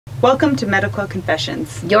Welcome to Medical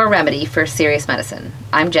Confessions, your remedy for serious medicine.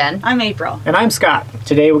 I'm Jen. I'm April. And I'm Scott.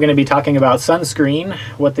 Today we're going to be talking about sunscreen,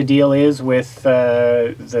 what the deal is with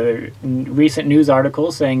the recent news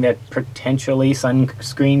articles saying that potentially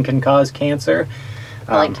sunscreen can cause cancer.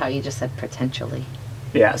 I liked how you just said potentially.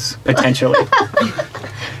 Yes, potentially.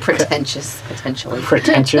 Pretentious, potentially.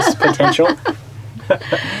 Pretentious potential.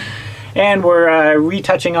 And we're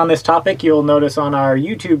retouching on this topic. You'll notice on our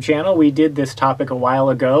YouTube channel, we did this topic a while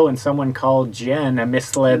ago, and someone called Jen a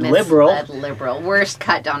misled liberal. Misled liberal. Worst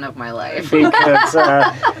cut down of my life. Because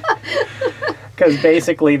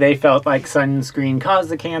basically they felt like sunscreen caused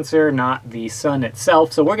the cancer, not the sun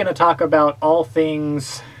itself. So we're going to talk about all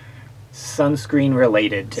things sunscreen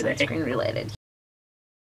related today. Sunscreen related.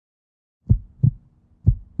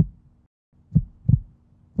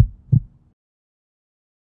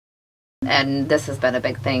 And this has been a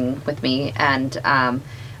big thing with me, and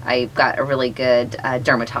I got a really good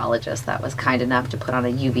dermatologist that was kind enough to put on a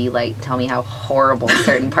UV light and tell me how horrible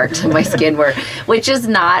certain parts of my skin were, which is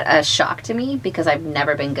not a shock to me because I've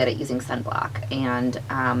never been good at using sunblock. And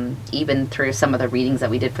even through some of the readings that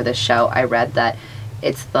we did for this show, I read that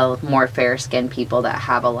it's the more fair-skinned people that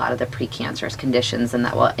have a lot of the precancerous conditions and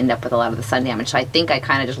that will end up with a lot of the sun damage. So I think I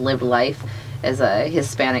kind of just lived life as a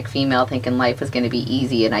Hispanic female thinking life was going to be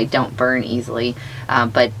easy and I don't burn easily.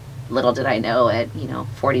 But little did I know at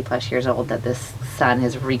 40 plus years old that this sun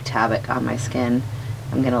has wreaked havoc on my skin.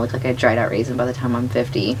 I'm going to look like a dried out raisin by the time I'm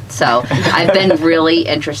 50. So I've been really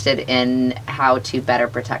interested in how to better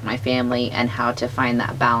protect my family and how to find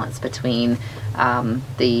that balance between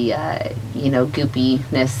the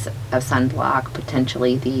goopiness of sunblock,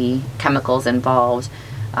 potentially the chemicals involved,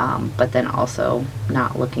 but then also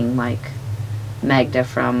not looking like Magda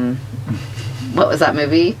from, what was that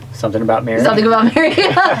movie? Something About Mary. Something About Mary.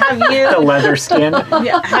 The leather skin.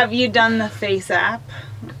 Yeah, have you done the face app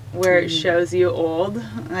where it shows you old?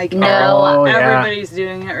 Like, no, everybody's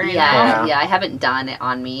doing it right now. Yeah, I haven't done it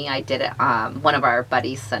on me. I did it. One of our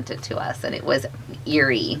buddies sent it to us, and it was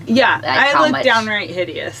eerie. Yeah, I looked downright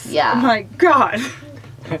hideous. Yeah, I'm like, God.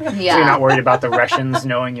 Yeah. So you're not worried about the Russians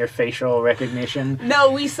knowing your facial recognition?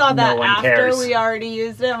 No, we saw that after cares. we already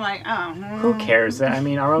used it. I'm like, oh. Who cares? I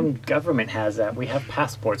mean, our own government has that. We have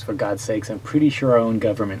passports, for God's sakes. I'm pretty sure our own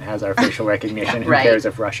government has our facial recognition. Who cares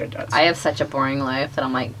if Russia does? I have such a boring life that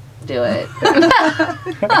I'm like, do it.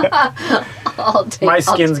 My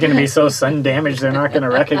skin's going to be so sun damaged they're not going to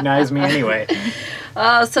recognize me anyway.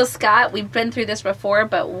 So Scott, we've been through this before,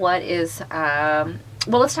 but what is...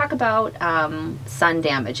 well, let's talk about sun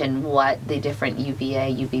damage and what the different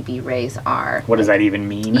UVA, UVB rays are. What does that even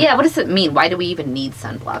mean? Yeah, what does it mean? Why do we even need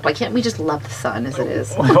sunblock? Why can't we just love the sun as it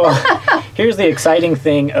is? Well, here's the exciting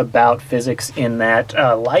thing about physics in that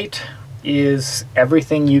light is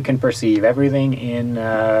everything you can perceive. Everything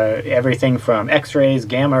from X-rays,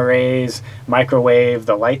 gamma rays, microwave,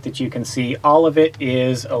 the light that you can see, all of it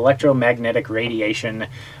is electromagnetic radiation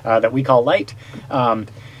that we call light.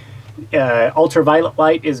 Ultraviolet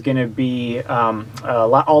light is going to be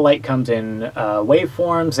all light comes in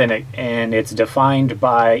waveforms, and it's defined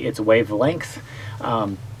by its wavelength.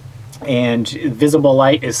 And visible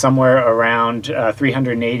light is somewhere around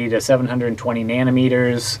 380 to 720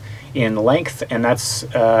 nanometers in length, and that's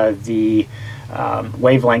the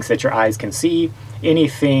wavelengths that your eyes can see.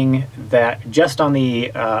 Anything that just on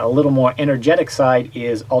the a little more energetic side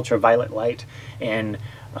is ultraviolet light, and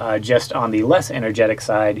just on the less energetic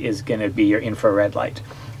side is going to be your infrared light.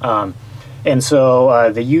 And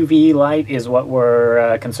so the UV light is what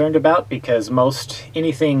we're concerned about because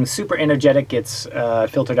anything super energetic gets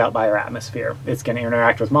filtered out by our atmosphere. It's going to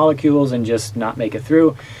interact with molecules and just not make it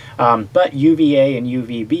through. But UVA and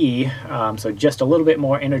UVB, so just a little bit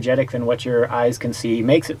more energetic than what your eyes can see,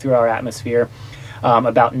 makes it through our atmosphere.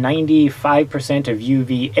 About 95% of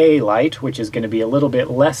UVA light, which is going to be a little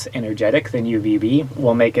bit less energetic than UVB,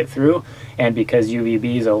 will make it through. And because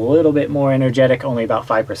UVB is a little bit more energetic, only about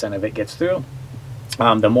 5% of it gets through.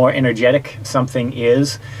 The more energetic something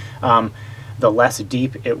is, the less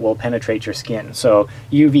deep it will penetrate your skin. So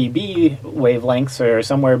UVB wavelengths are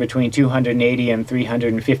somewhere between 280 and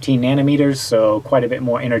 315 nanometers, so quite a bit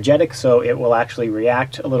more energetic. So it will actually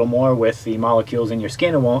react a little more with the molecules in your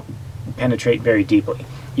skin and won't penetrate very deeply.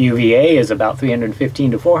 UVA is about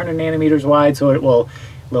 315 to 400 nanometers wide, so it will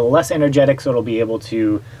a little less energetic, so it'll be able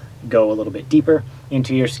to go a little bit deeper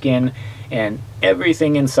into your skin. And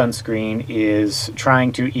everything in sunscreen is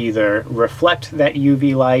trying to either reflect that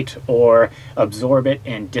UV light or absorb it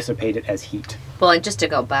and dissipate it as heat. Well, and just to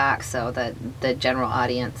go back so that the general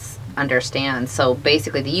audience understand. So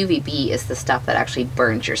basically the UVB is the stuff that actually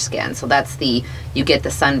burns your skin. So that's you get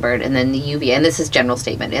the sunburn, and then the UVA, and this is general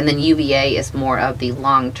statement, and then UVA is more of the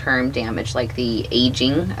long-term damage, like the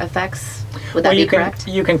aging effects. Would that be correct?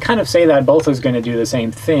 You can kind of say that both is going to do the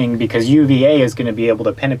same thing, because UVA is going to be able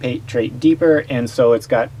to penetrate deeper, and so it's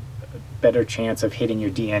got better chance of hitting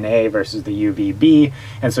your DNA versus the UVB,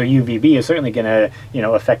 and so UVB is certainly going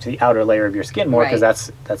to affect the outer layer of your skin more, because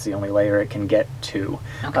that's the only layer it can get to.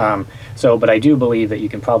 Okay. But I do believe that you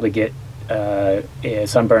can probably get a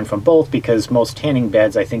sunburn from both, because most tanning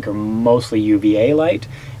beds I think are mostly UVA light,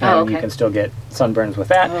 and you can still get sunburns with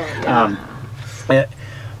that.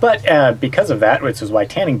 But because of that, which is why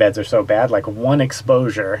tanning beds are so bad, like one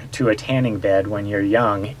exposure to a tanning bed when you're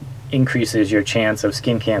young increases your chance of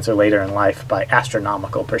skin cancer later in life by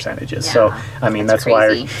astronomical percentages. Yeah, so I mean that's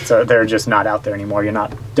why they're just not out there anymore.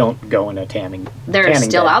 Don't go in a tanning. They're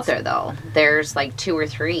still out there though. There's like 2 or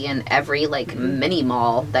 3 in every mini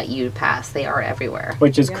mall that you pass. They are everywhere.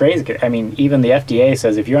 Which is crazy. I mean, even the FDA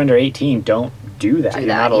says if you're under 18, don't do that. You're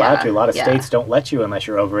not allowed to. A lot of states don't let you unless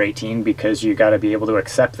you're over 18, because you got to be able to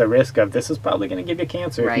accept the risk of this is probably going to give you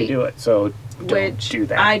cancer if you do it. So don't do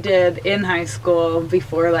that. I did in high school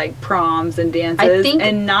before proms and dances,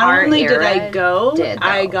 and not only did I go,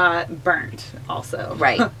 I got burnt also.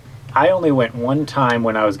 Right. I only went one time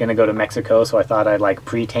when I was going to go to Mexico, so I thought I'd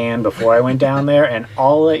pre-tan before I went down there, and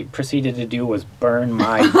all I proceeded to do was burn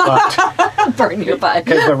my butt. Burn your butt.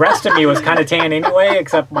 Because the rest of me was kind of tan anyway,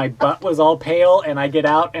 except my butt was all pale, and I get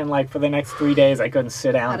out, and for the next 3 days I couldn't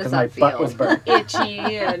sit down because my butt was burnt. Itchy,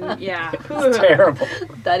 and It's terrible.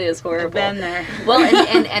 That is horrible. I've been there. Well,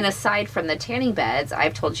 and aside from the tanning beds,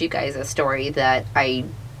 I've told you guys a story that I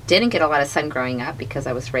didn't get a lot of sun growing up because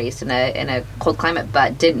I was raised in a cold climate,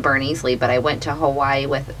 but didn't burn easily. But I went to Hawaii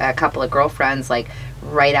with a couple of girlfriends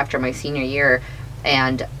right after my senior year,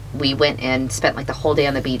 and we went and spent the whole day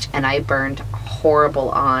on the beach, and I burned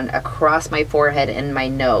horrible across my forehead and my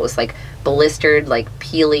nose, blistered,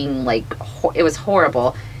 peeling, it was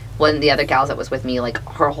horrible. One of the other gals that was with me,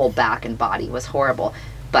 her whole back and body was horrible.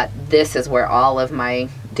 But this is where all of my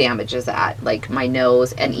damage is at, my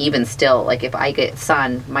nose, and even still, if I get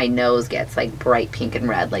sun, my nose gets bright pink and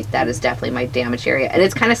red. That is definitely my damaged area. And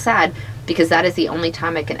it's kind of sad because that is the only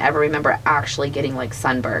time I can ever remember actually getting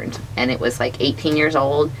sunburned. And it was 18 years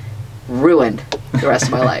old, ruined the rest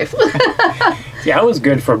of my life. Yeah, I was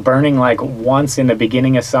good for burning once in the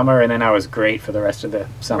beginning of summer, and then I was great for the rest of the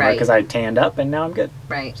summer because I tanned up, and now I'm good.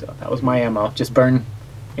 Right. So that was my MO. Just burn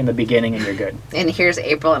in the beginning and you're good. And here's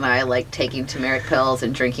April and I taking turmeric pills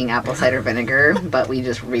and drinking apple cider vinegar, but we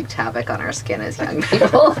just wreaked havoc on our skin as young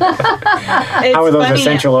people. How are those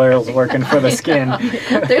essential oils working for the skin?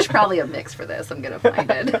 There's probably a mix for this. I'm going to find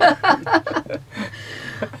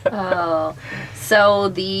it. So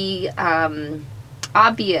the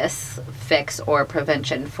obvious fix or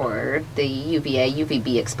prevention for the UVA,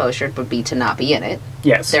 UVB exposure would be to not be in it.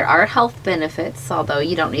 Yes. There are health benefits, although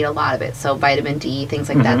you don't need a lot of it. So vitamin D, things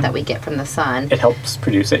like that we get from the sun. It helps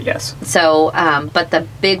produce it, yes. So, but the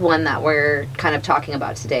big one that we're kind of talking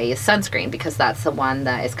about today is sunscreen, because that's the one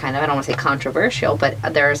that is kind of, I don't want to say controversial, but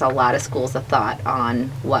there's a lot of schools of thought on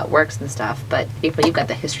what works and stuff. But April, you've got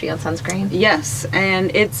the history on sunscreen? Yes,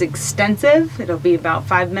 and it's extensive. It'll be about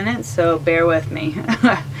 5 minutes, so bear with me.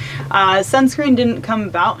 Sunscreen didn't come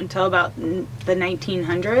about until about the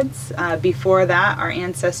 1900s. Before that, our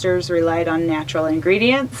ancestors relied on natural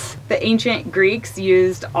ingredients. The ancient Greeks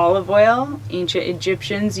used olive oil. Ancient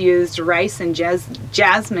Egyptians used rice and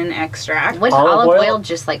jasmine extract. Would olive oil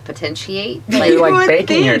just potentiate? You're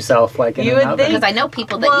baking yourself in an oven. Because I know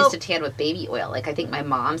people that used to tan with baby oil. I think my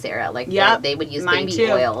mom's era, they would use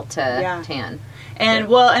baby oil to tan.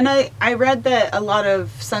 And and I read that a lot of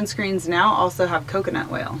sunscreens now also have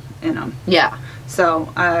coconut oil in them. Yeah.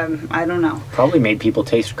 So I don't know. Probably made people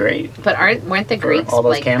taste great. But weren't the Greeks all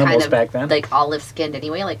those cannibals back then? Olive skinned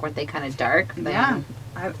anyway? Weren't they kind of dark? Yeah.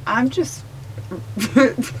 I'm just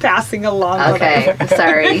passing along. Okay,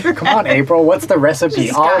 sorry. Come on, April. What's the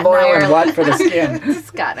recipe? Olive oil and what for the skin?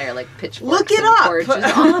 Scott and I are pitchforks. Look it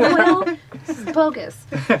up. Olive oil. This is bogus.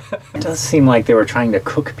 It does seem like they were trying to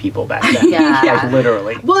cook people back then. Yeah.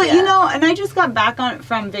 Literally. Well, and I just got back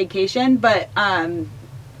from vacation, but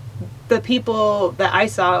the people that I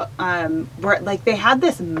saw were they had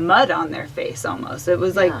this mud on their face almost. It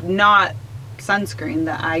was not sunscreen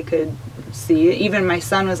that I could see. Even my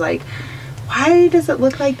son was like, why does it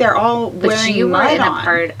look like they're all But wearing you were mud in on? a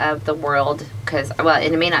part of the world, because, well,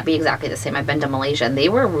 and it may not be exactly the same. I've been to Malaysia, and they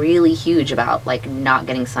were really huge about, like, not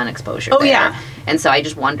getting sun exposure there. Yeah. And so I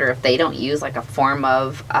just wonder if they don't use, like, a form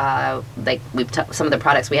of, like, some of the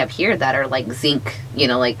products we have here that are, like, zinc, you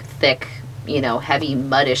know, like, thick, you know, heavy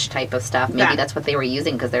muddish type of stuff. Maybe that's what they were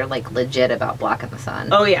using, because they're, like, legit about blocking the sun.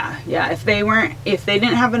 Oh yeah. If they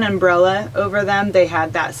didn't have an umbrella over them, they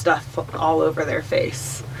had that stuff all over their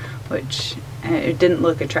face, which it didn't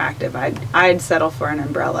look attractive. I'd settle for an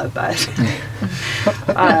umbrella, but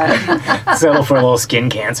Settle for a little skin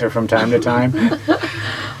cancer from time to time.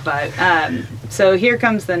 but so here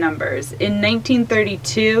comes the numbers. In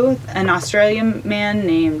 1932, an Australian man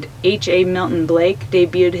named H.A. Milton Blake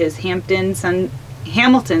debuted his Hamilton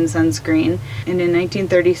sunscreen, and in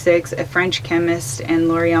 1936, a French chemist and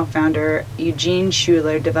L'Oreal founder Eugene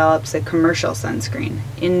Schuler develops a commercial sunscreen.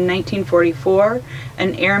 In 1944,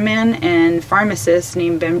 an airman and pharmacist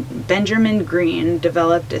named Benjamin Green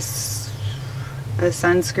developed a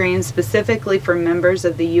sunscreen specifically for members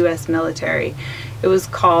of the U.S. military. It was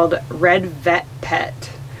called Red Vet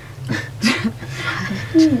Pet.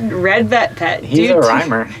 Red Vet Pet. He's a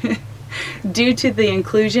rhymer. Due to the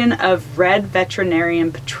inclusion of red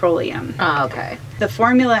veterinarian petroleum. Oh, okay. The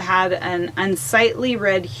formula had an unsightly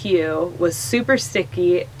red hue, was super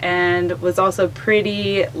sticky, and was also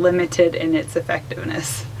pretty limited in its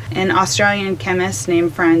effectiveness. An Australian chemist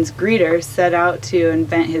named Franz Greder set out to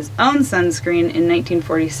invent his own sunscreen in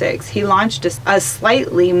 1946. He launched a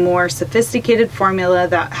slightly more sophisticated formula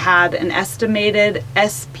that had an estimated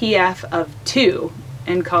SPF of 2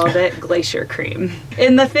 and called it Glacier Cream.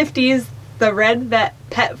 In the 50s, the Red Vet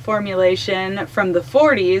Pet formulation from the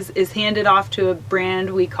 40s is handed off to a brand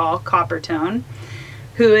we call Coppertone,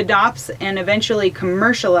 who adopts and eventually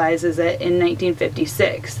commercializes it in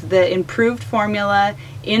 1956. The improved formula,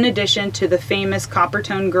 in addition to the famous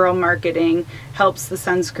Coppertone girl marketing, helps the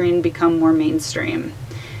sunscreen become more mainstream.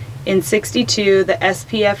 In 62, the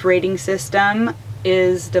SPF rating system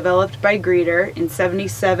is developed by Greder. In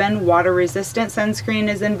 77, water-resistant sunscreen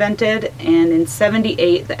is invented, and in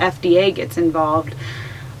 78, the FDA gets involved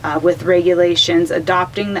with regulations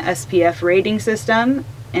adopting the SPF rating system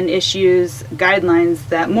and issues guidelines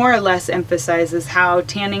that more or less emphasizes how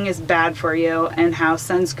tanning is bad for you and how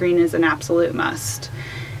sunscreen is an absolute must.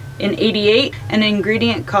 In 88, an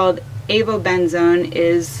ingredient called avobenzone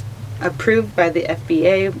is approved by the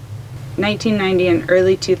FDA. 1990 and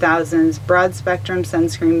early 2000s, broad spectrum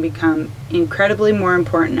sunscreen become incredibly more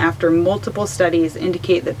important after multiple studies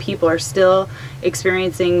indicate that people are still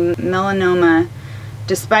experiencing melanoma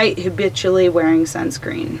despite habitually wearing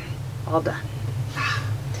sunscreen. All done.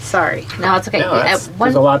 Sorry. No, it's okay. No, there's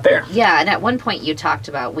a lot there. Yeah, and at one point you talked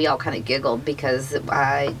about, we all kind of giggled because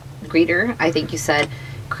Greder, I think you said,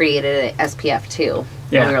 created an SPF 2.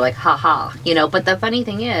 Yeah. And we were like, haha. You know, but the funny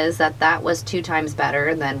thing is that was 2 times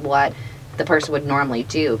better than what the person would normally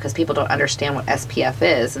do, because people don't understand what SPF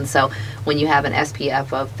is. And so when you have an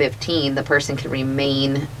SPF of 15, the person can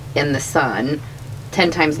remain in the sun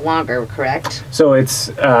 10 times longer, correct? So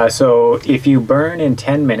it's so if you burn in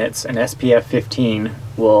 10 minutes, an SPF 15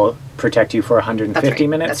 will protect you for 150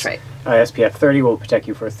 minutes. That's right. SPF 30 will protect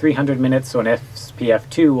you for 300 minutes, so an SPF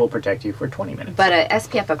 2 will protect you for 20 minutes. But a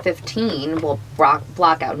SPF of 15 will block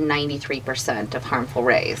out 93% of harmful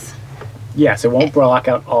rays. Yes, it won't block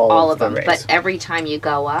out all of them. the rays. But every time you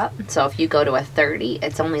go up, so if you go to a 30,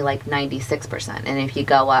 it's only like 96%. And if you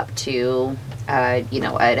go up to, an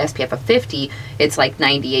SPF of 50, it's like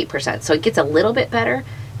 98%. So it gets a little bit better,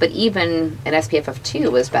 but even an SPF of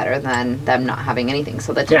 2 is better than them not having anything.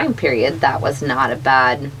 So the time period, that was not a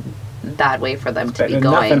bad way for them to be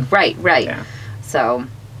going. Right. Yeah. So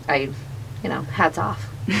hats off.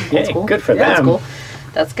 That's cool. Good for them. That's cool.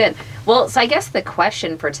 That's good. Well, so I guess the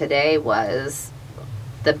question for today was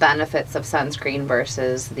the benefits of sunscreen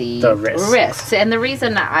versus the risks. And the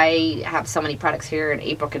reason I have so many products here and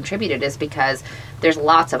April contributed is because there's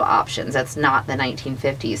lots of options. It's not the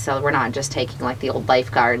 1950s, so we're not just taking like the old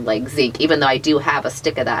lifeguard like zinc, even though I do have a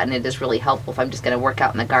stick of that and it is really helpful if I'm just going to work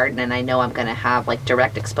out in the garden and I know I'm going to have like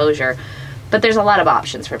direct exposure. But there's a lot of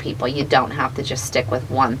options for people. You don't have to just stick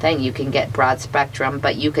with one thing. You can get broad spectrum,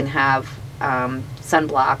 but you can have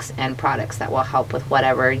sunblocks and products that will help with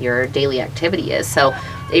whatever your daily activity is. So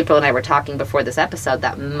April and I were talking before this episode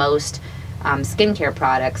that most skincare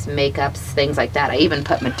products, makeups, things like that. I even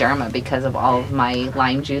put Mederma because of all of my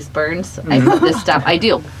lime juice burns. I put this stuff. I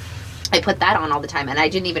do. I put that on all the time, and I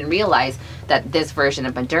didn't even realize that this version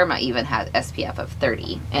of Mederma even has SPF of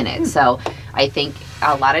 30 in it. So I think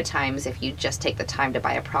a lot of times if you just take the time to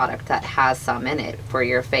buy a product that has some in it for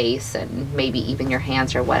your face and maybe even your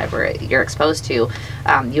hands or whatever you're exposed to,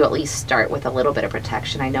 you at least start with a little bit of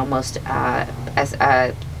protection. I know most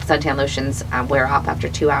suntan lotions wear off after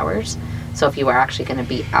 2 hours. So if you are actually going to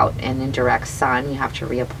be out and in direct sun, you have to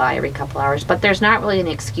reapply every couple hours. But there's not really an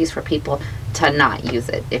excuse for people to not use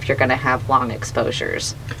it if you're going to have long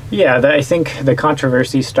exposures. Yeah, I think the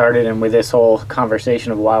controversy started, and with this whole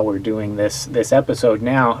conversation of why we're doing this episode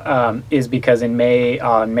now, is because on May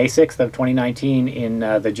 6th of 2019, in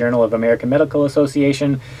the Journal of American Medical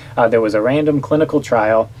Association, there was a random clinical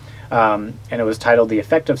trial. And it was titled "The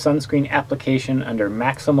Effect of Sunscreen Application Under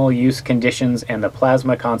Maximal Use Conditions and the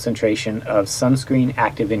Plasma Concentration of Sunscreen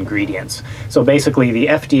Active Ingredients." So basically, the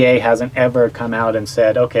FDA hasn't ever come out and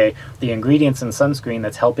said, okay, the ingredients in sunscreen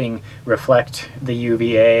that's helping reflect the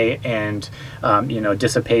UVA and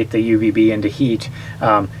dissipate the UVB into heat,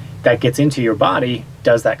 that gets into your body,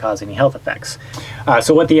 does that cause any health effects?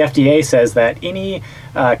 So what the FDA says, that any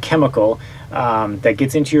chemical that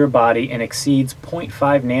gets into your body and exceeds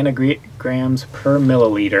 0.5 nanograms per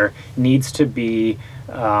milliliter needs to be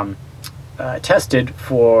tested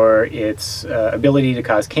for its ability to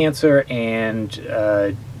cause cancer and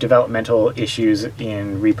developmental issues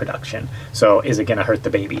in reproduction. So is it going to hurt the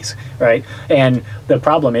babies, right? And the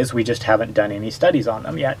problem is we just haven't done any studies on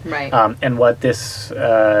them yet. Right. And what this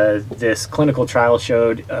clinical trial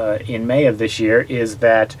showed in May of this year is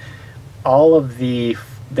that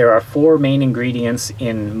there are 4 main ingredients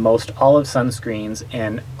in most all of sunscreens,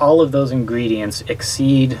 and all of those ingredients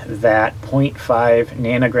exceed that 0.5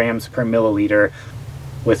 nanograms per milliliter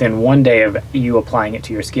within 1 day of you applying it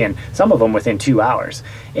to your skin. Some of them within 2 hours.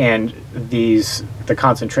 And the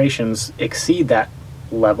concentrations exceed that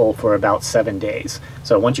level for about 7 days.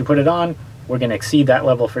 So once you put it on, we're going to exceed that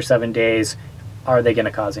level for 7 days. Are they going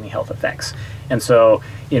to cause any health effects? And so,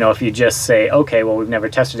 if you just say, okay, well, we've never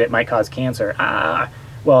tested it, might cause cancer.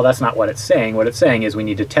 Well, that's not what it's saying. What it's saying is we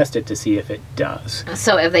need to test it to see if it does.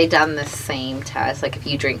 So have they done the same test, like if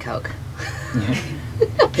you drink Coke?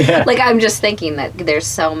 Yeah. Like, I'm just thinking that there's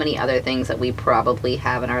so many other things that we probably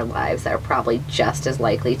have in our lives that are probably just as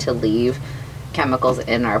likely to leave chemicals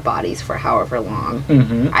in our bodies for however long.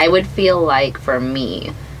 Mm-hmm. I would feel like, for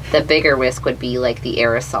me, the bigger risk would be like the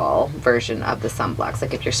aerosol version of the sunblocks.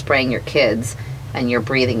 Like if you're spraying your kids and you're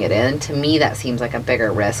breathing it in, to me that seems like a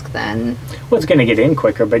bigger risk than... Well, it's going to get in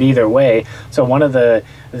quicker, but either way. So one of the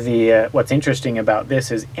what's interesting about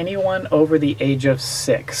this is anyone over the age of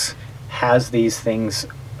 6 has these things,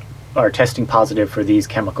 are testing positive for these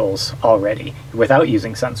chemicals already without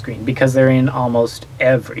using sunscreen, because they're in almost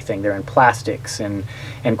everything. They're in plastics and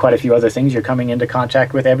quite a few other things you're coming into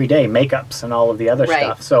contact with every day, makeups and all of the other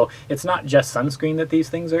stuff. So it's not just sunscreen that these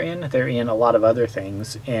things are in, they're in a lot of other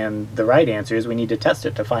things, and the right answer is we need to test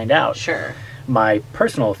it to find out. Sure. My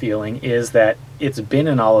personal feeling is that it's been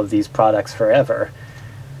in all of these products forever,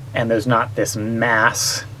 and there's not this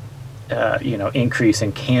mass increase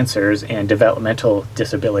in cancers and developmental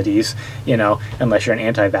disabilities, unless you're an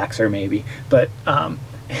anti-vaxxer maybe, but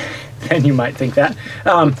then you might think that.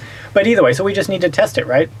 But either way, so we just need to test it,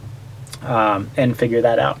 right? And figure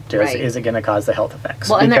that out. Is it going to cause the health effects?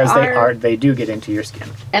 Well, because they do get into your skin.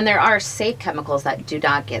 And there are safe chemicals that do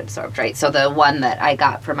not get absorbed, right? So the one that I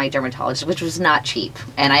got from my dermatologist, which was not cheap,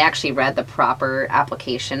 and I actually read the proper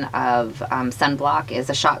application of sunblock is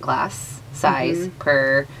a shot glass size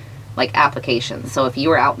per application. So if you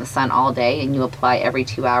were out in the sun all day and you apply every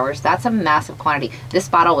 2 hours, that's a massive quantity. This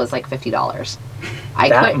bottle was like $50.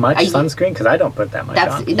 That much sunscreen? Because I don't put that much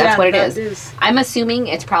on. That's what it is. I'm assuming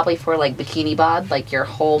it's probably for bikini bod, your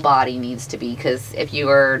whole body needs to be, because if you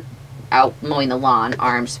are out mowing the lawn,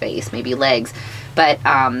 arms, face, maybe legs. But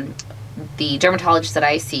the dermatologist that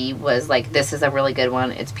I see was like, this is a really good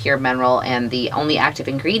one. It's pure mineral, and the only active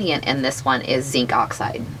ingredient in this one is zinc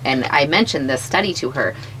oxide. And I mentioned this study to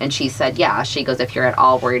her, and she said, yeah. She goes, if you're at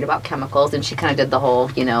all worried about chemicals, and she kind of did the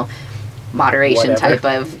whole, moderation type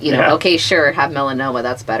of, okay, sure, have melanoma,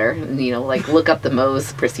 that's better. Look up the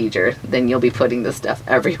Mohs procedure, then you'll be putting this stuff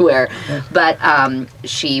everywhere. Yeah. But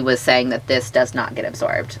she was saying that this does not get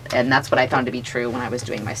absorbed. And that's what I found to be true when I was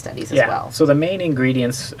doing my studies as well. So the main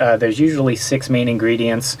ingredients, there's usually 6 main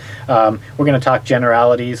ingredients. We're going to talk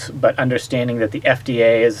generalities, but understanding that the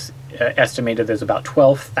FDA estimated there's about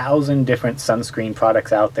 12,000 different sunscreen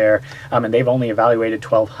products out there, and they've only evaluated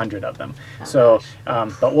 1,200 of them.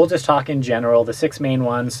 But we'll just talk in general. The 6 main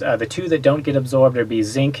ones, the 2 that don't get absorbed would be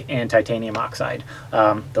zinc and titanium oxide.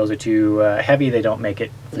 Those are too heavy. They don't make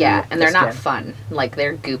it through and they're the not skin. fun. Like,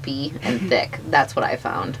 they're goopy and thick. That's what I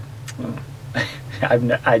found. I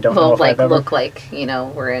don't know if Like, I've ever... look like,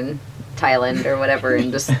 we're in Thailand or whatever,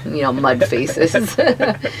 and just, mud faces. And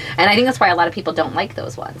I think that's why a lot of people don't like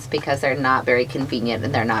those ones, because they're not very convenient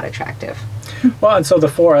and they're not attractive. Well, and so the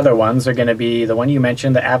 4 other ones are going to be the one you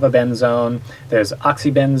mentioned, the avobenzone, there's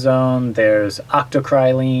oxybenzone, there's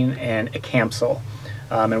octocrylene, and ecamsyl.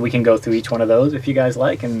 And we can go through each one of those if you guys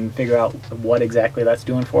like and figure out what exactly that's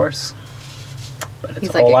doing for us. But it's He's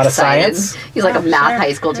a whole like lot excited. of science. He's like a math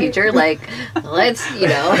high school teacher. Like, let's,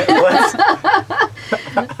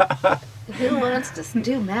 who wants to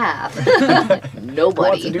do math? Nobody. Who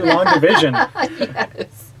wants to do long division?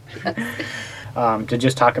 Yes. To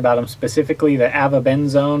just talk about them specifically, the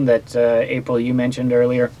avobenzone that April, you mentioned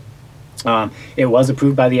earlier, it was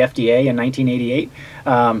approved by the FDA in 1988.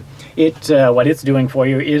 What it's doing for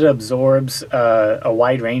you, it absorbs a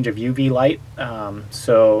wide range of UV light.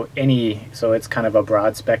 So it's kind of a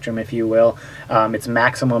broad spectrum, if you will. Its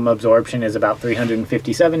maximum absorption is about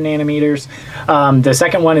 357 nanometers. The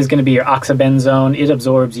second one is going to be your oxybenzone. It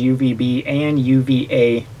absorbs UVB and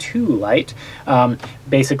UVA2 light,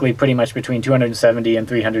 basically pretty much between 270 and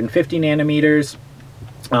 350 nanometers.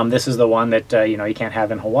 This is the one that you can't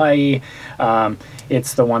have in Hawaii.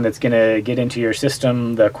 It's the one that's going to get into your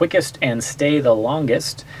system the quickest and stay the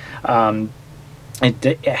longest.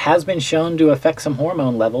 It has been shown to affect some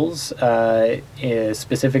hormone levels,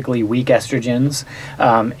 specifically weak estrogens,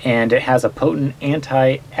 and it has a potent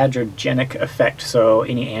anti-androgenic effect, so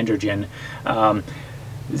any androgen.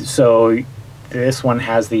 So this one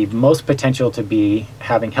has the most potential to be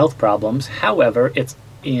having health problems. However, it's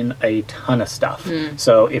in a ton of stuff.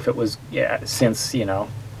 So if it was, since,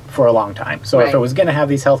 for a long time. So if it was going to have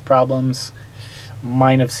these health problems,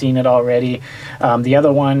 might have seen it already. The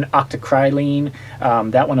other one, octocrylene,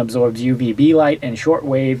 that one absorbs UVB light and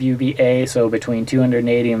shortwave UVA, so between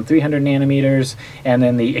 280 and 300 nanometers. And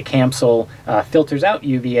then the ecamsyl filters out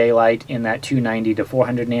UVA light in that 290 to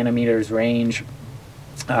 400 nanometers range.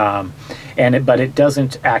 But it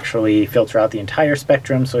doesn't actually filter out the entire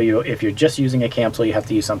spectrum, so if you're just using a ecamsyl, you have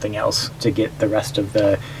to use something else to get the rest of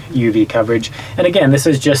the UV coverage. And again, this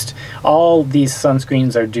is just, all these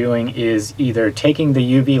sunscreens are doing is either taking the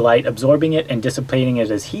UV light, absorbing it, and dissipating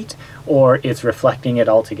it as heat, or it's reflecting it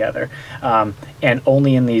altogether. And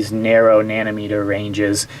only in these narrow nanometer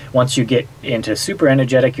ranges. Once you get into super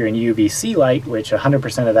energetic, you're in UVC light, which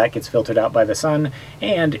 100% of that gets filtered out by the sun,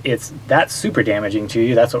 and that's super damaging to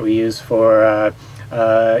you. That's what we use for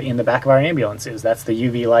in the back of our ambulances. That's the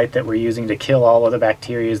UV light that we're using to kill all of the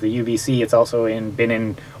bacteria. The UVC, it's also been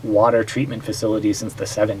in water treatment facilities since the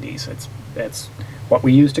 70s. That's what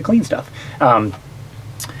we use to clean stuff.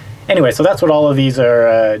 Anyway, so that's what all of these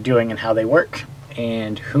are doing and how they work.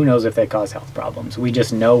 And who knows if they cause health problems. We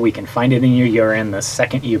just know we can find it in your urine the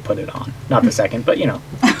second you put it on. Not the second, but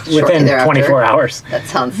within 24 hours. That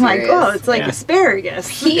sounds like, serious. it's like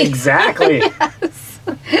asparagus. Exactly. Yes.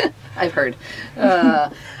 I've heard.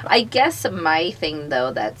 I guess my thing,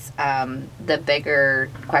 though, that's the bigger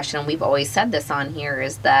question, and we've always said this on here,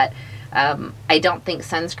 is that I don't think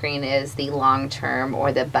sunscreen is the long-term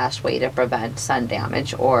or the best way to prevent sun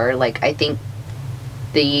damage. Or, I think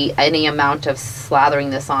any amount of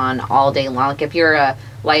slathering this on all day long, if you're a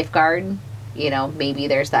lifeguard, maybe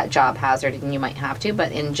there's that job hazard and you might have to.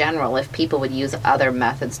 But in general, if people would use other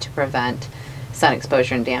methods to prevent sun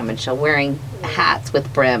exposure and damage, so wearing hats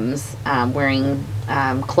with brims, wearing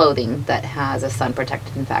clothing that has a sun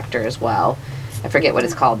protectant factor as well. I forget what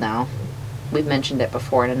it's called now. We've mentioned it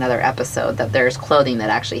before in another episode, that there's clothing that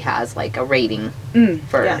actually has a rating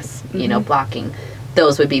for blocking.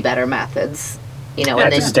 Those would be better methods. And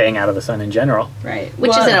then just staying out of the sun in general. Right.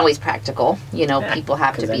 Which isn't always practical. People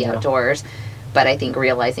have to be outdoors. But I think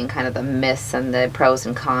realizing kind of the myths and the pros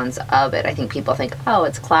and cons of it, I think people think, oh,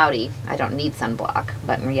 it's cloudy, I don't need sunblock.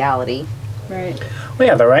 But in reality... Right. Well,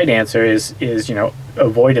 yeah, the right answer is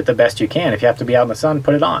avoid it the best you can. If you have to be out in the sun,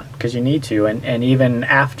 put it on, because you need to. And even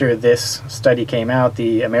after this study came out,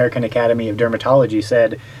 the American Academy of Dermatology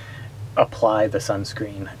said, apply the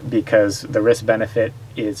sunscreen, because the risk-benefit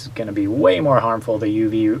is going to be way more harmful to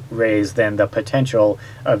UV rays than the potential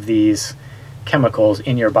of these chemicals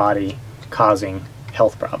in your body causing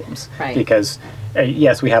health problems. Right. Because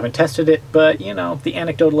yes, we haven't tested it, but the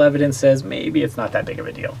anecdotal evidence says maybe it's not that big of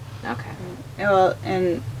a deal. Okay. Well,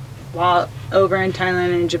 and while over in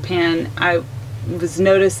Thailand and Japan, was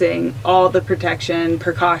noticing all the protection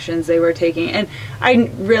precautions they were taking, and I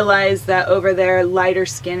realized that over there lighter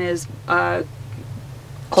skin is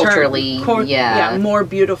culturally more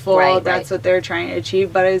beautiful. Right, That's what they're trying to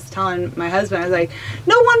achieve. But I was telling my husband, I was like,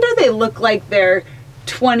 no wonder they look like they're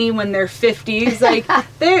 20 when they're 50s. Like,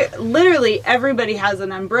 they're literally, everybody has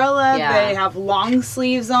an umbrella. They have long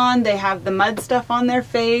sleeves on. They have the mud stuff on their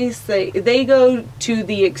face. They go to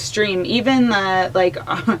the extreme. Even like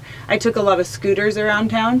I took a lot of scooters around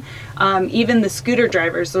town. Even the scooter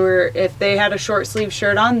drivers were, if they had a short sleeve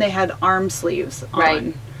shirt on, they had arm sleeves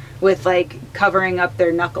on. With like covering up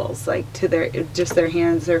their knuckles, like to their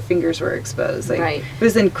hands, their fingers were exposed. Like, it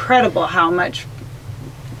was incredible how much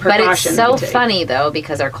precaution. But it's so funny though,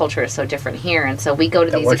 because our culture is so different here, and so we go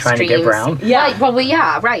to these we're extremes. Trying to get brown.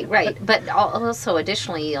 Yeah. Right. But also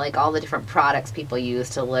additionally, like all the different products people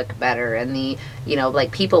use to look better, and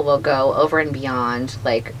like people will go over and beyond,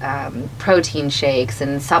 like protein shakes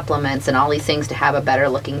and supplements and all these things to have a better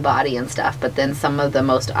looking body and stuff. But then some of the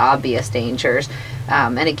most obvious dangers.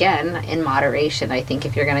 And again, in moderation. I think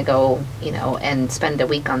if you're going to go, and spend a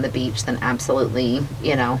week on the beach, then absolutely,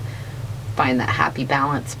 find that happy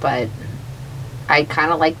balance. But I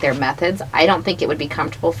kind of like their methods. I don't think it would be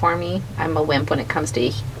comfortable for me. I'm a wimp when it comes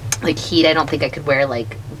to like heat. I don't think I could wear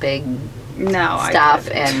like big stuff,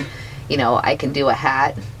 and I can do a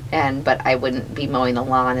hat, but I wouldn't be mowing the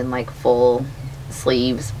lawn in like full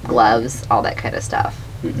sleeves, gloves, all that kind of stuff.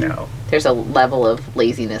 No. There's a level of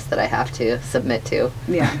laziness that I have to submit to.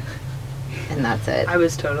 Yeah. And that's it. I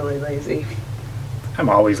was totally lazy. I'm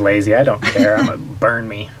always lazy. I don't care. I'm a burn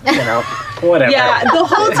me. Whatever. Yeah, the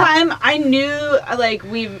whole time I knew, like,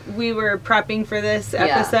 we were prepping for this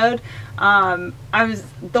episode.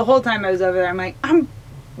 The whole time I was over there, I'm like, I'm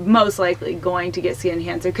most likely going to get skin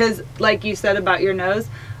cancer, because like you said about your nose,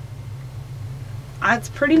 that's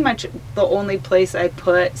pretty much the only place I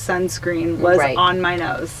put sunscreen was on my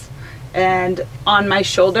nose and on my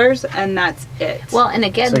shoulders, and that's it. Well, and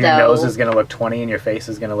again, so your nose is going to look 20 and your face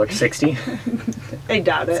is going to look 60? I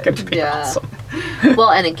doubt it. It's going to be awesome.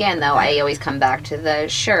 Well, and again, though, I always come back to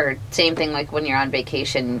same thing, like when you're on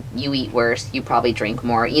vacation, you eat worse, you probably drink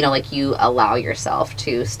more, like you allow yourself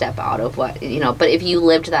to step out of what, but if you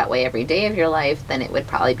lived that way every day of your life, then it would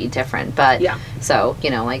probably be different. But, so,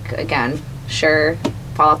 like, again, sure,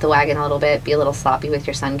 fall off the wagon a little bit, be a little sloppy with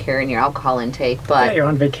your sun care and your alcohol intake, but you're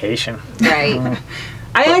on vacation, right?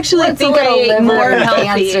 I actually think I ate more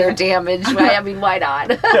healthy. Cancer damage. I mean, why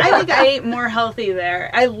not? I think I ate more healthy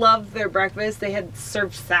there. I loved their breakfast. They had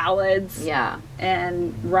served salads,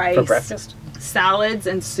 and rice for breakfast. Salads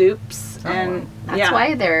and soups, and that's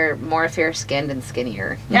why they're more fair-skinned and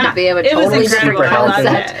skinnier. Yeah, they have a totally different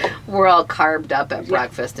concept. We're all carved up at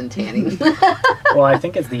breakfast and tanning. Well, I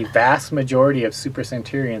think it's the vast majority of super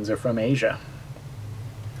centurions are from Asia.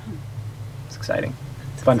 It's exciting.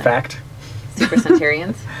 Fun fact. Super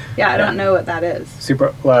centurions? I don't know what that is.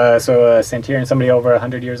 So a centurion, somebody over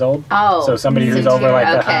 100 years old. Oh, so somebody who's over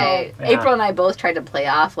like okay. April and I both tried to play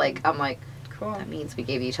off. Like, I'm like, cool. That means we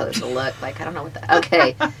gave each other the look. Like, I don't know what that.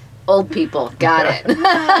 Okay, old people, got it.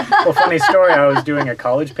 Well, funny story. I was doing a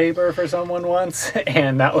college paper for someone once,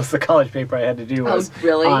 and that was the college paper I had to do. Was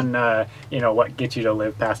on what gets you to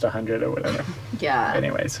live past 100 or whatever. Yeah.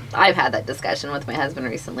 Anyways, I've had that discussion with my husband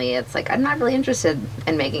recently. It's like, I'm not really interested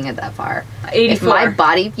in making it that far. 84. If my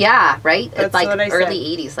body, right? That's it's like what I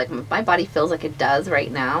early said. 80s. Like, my body feels like it does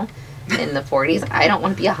right now in the 40s. I don't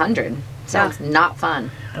want to be 100. Sounds not fun.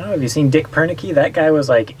 I don't know. Have you seen Dick Pernicke? That guy was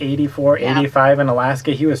like 84, 85 in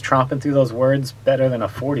Alaska. He was tromping through those words better than a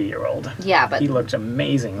 40-year-old. Yeah, but he looked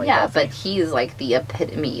amazingly healthy. But he's like the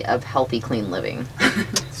epitome of healthy, clean living.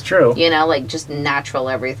 It's true. Like just natural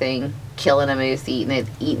everything, killing a moose,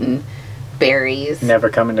 eating berries. Never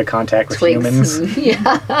come into contact with twigs. humans.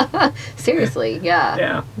 Yeah. Seriously, yeah.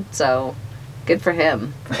 Yeah. So, good for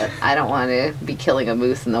him. But I don't want to be killing a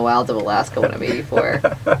moose in the wilds of Alaska when I'm 84.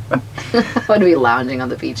 I want to be lounging on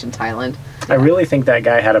the beach in Thailand. I really think that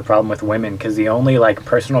guy had a problem with women, because the only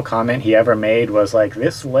personal comment he ever made was like,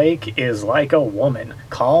 "This lake is like a woman,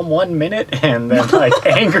 calm 1 minute and then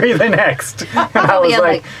angry the next." And I was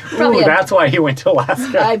like, "Ooh, that's why he went to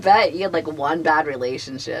Alaska." I bet he had one bad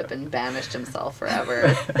relationship and banished himself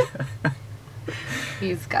forever.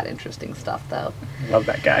 He's got interesting stuff though. Love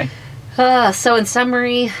that guy. So in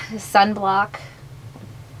summary, sunblock,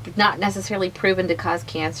 not necessarily proven to cause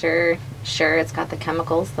cancer. Sure, it's got the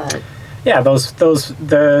chemicals that Yeah,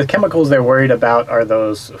 the chemicals they're worried about are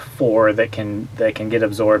those four that can get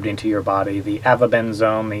absorbed into your body: the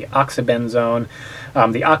avobenzone, the oxybenzone.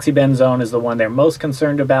 The oxybenzone is the one they're most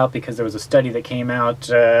concerned about because there was a study that came out,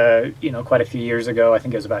 quite a few years ago. I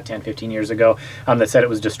think it was about 10, 15 years ago, that said it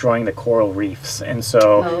was destroying the coral reefs. And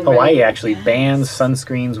so Hawaii actually bans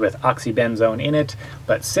sunscreens with oxybenzone in it.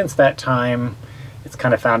 But since that time, it's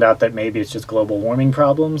kind of found out that maybe it's just global warming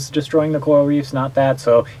problems destroying the coral reefs, not that.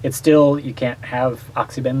 So it's still, you can't have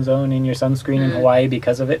oxybenzone in your sunscreen in Hawaii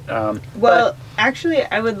because of it. Actually,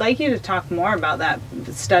 I would like you to talk more about that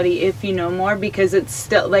study if you know more, because it's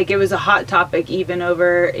still, like, it was a hot topic even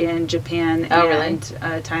over in Japan and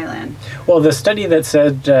Thailand. Well, the study that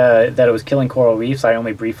said that it was killing coral reefs, I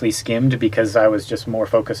only briefly skimmed because I was just more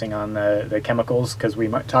focusing on the chemicals, because we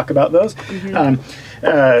might talk about those.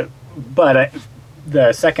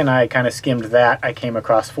 The second I kind of skimmed that, I came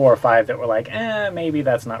across 4 or 5 that were like, maybe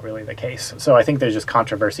that's not really the case. So I think there's just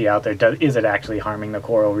controversy out there. Is it actually harming the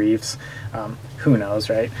coral reefs? Who knows,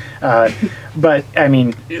 right? But, I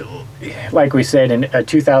mean, like we said, a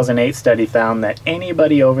 2008 study found that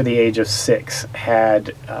anybody over the age of 6 had,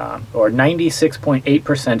 or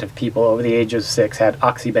 96.8% of people over the age of 6 had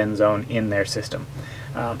oxybenzone in their system.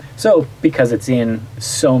 So, because it's in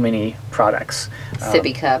so many products.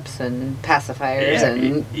 Sippy cups and pacifiers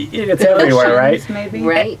and... It's everywhere, right? Maybe.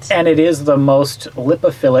 Right. And it is the most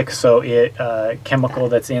lipophilic, so chemical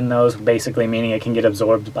that's in those, basically meaning it can get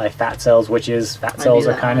absorbed by fat cells, which is, fat cells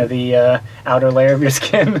are kind of the outer layer of your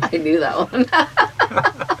skin. I knew that one.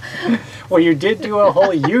 Well, you did do a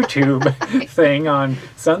whole YouTube thing on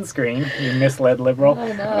sunscreen, you misled liberal.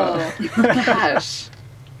 Oh, no. Gosh.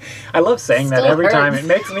 I love saying that every time. It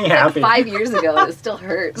makes me happy. 5 years ago, it still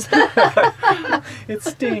hurts. It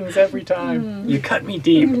stings every time. You cut me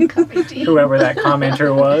deep. You cut me deep. Whoever that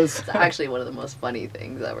commenter was. It's actually one of the most funny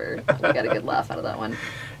things ever. We got a good laugh out of that one.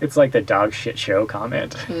 It's like the dog shit show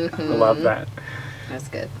comment. I love that. That's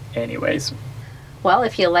good. Anyways. Well,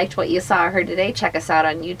 if you liked what you saw or heard today, check us out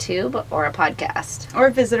on YouTube or a podcast. Or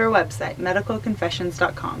visit our website,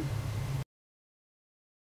 medicalconfessions.com.